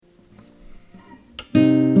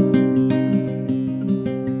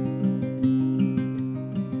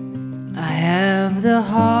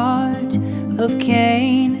of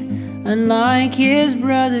Cain. Unlike his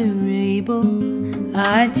brother Abel,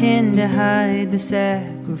 I tend to hide the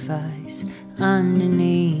sacrifice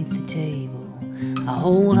underneath the table. I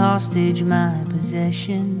hold hostage my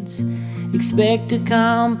possessions, expect a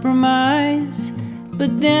compromise,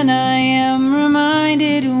 but then I am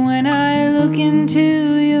reminded when I look into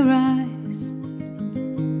your eyes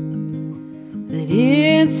that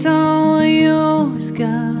it's all yours,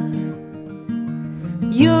 God,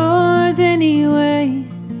 yours anyway.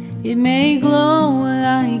 It may glow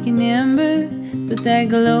like an ember, but that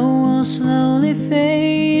glow will slowly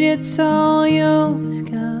fade. It's all yours,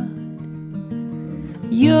 God,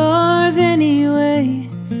 yours anyway.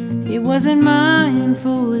 It wasn't mine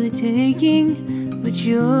for the taking, but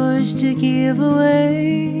yours to give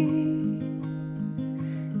away.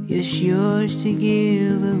 Yes, yours to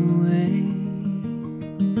give away.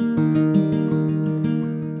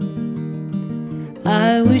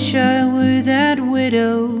 I wish I were that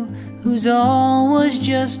widow whose all was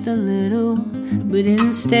just a little, but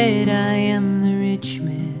instead I am the rich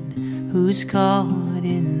man who's caught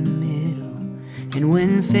in the middle. And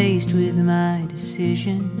when faced with my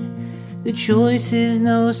decision, the choice is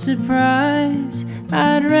no surprise.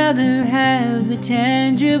 I'd rather have the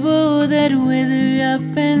tangible that wither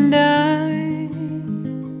up and die.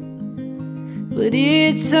 But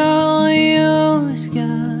it's all yours,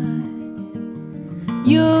 God,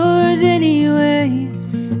 yours anyway.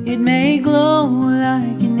 It may glow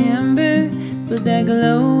like an ember, but that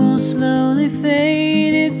glow will slowly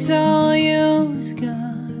fade. It's all yours,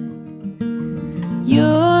 God,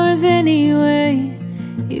 yours anyway.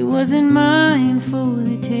 It wasn't mine for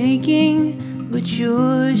the taking, but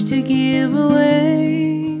yours to give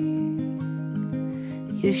away.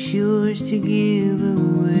 Yes, yours to give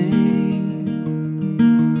away.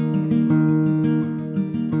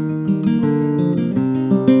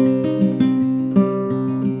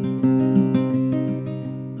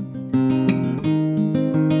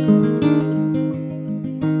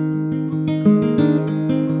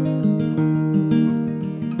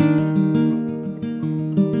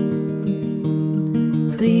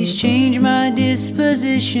 Please change my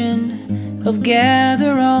disposition of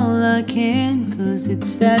gather all I can, 'cause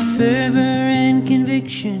it's that fervor and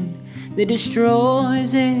conviction that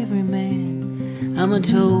destroys every man. I'm a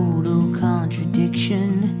total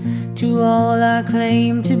contradiction to all I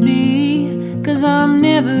claim to be, 'cause I'm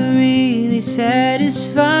never really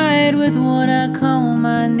satisfied with what I call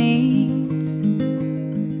my needs.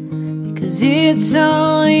 Because it's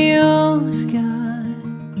all yours, God,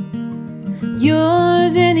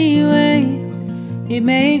 yours anyway. It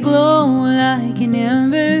may glow like an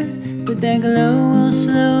ember, but that glow will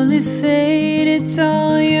slowly fade. It's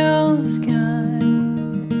all yours, God,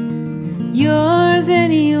 yours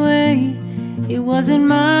anyway. It wasn't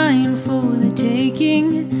mine for the taking,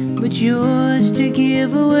 but yours to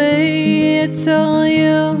give away. It's all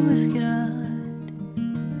yours, God,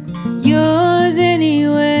 yours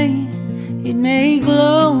anyway. It may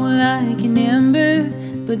glow like an ember,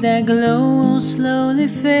 but that glow will slowly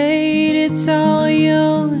fade. It's all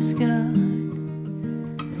yours, God,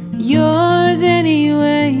 yours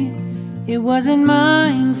anyway. It wasn't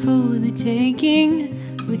mine for the taking,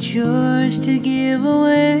 but yours to give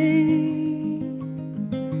away.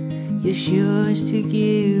 Yes, yours to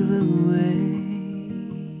give away.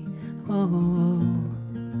 Oh,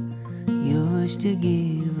 yours to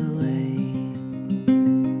give away.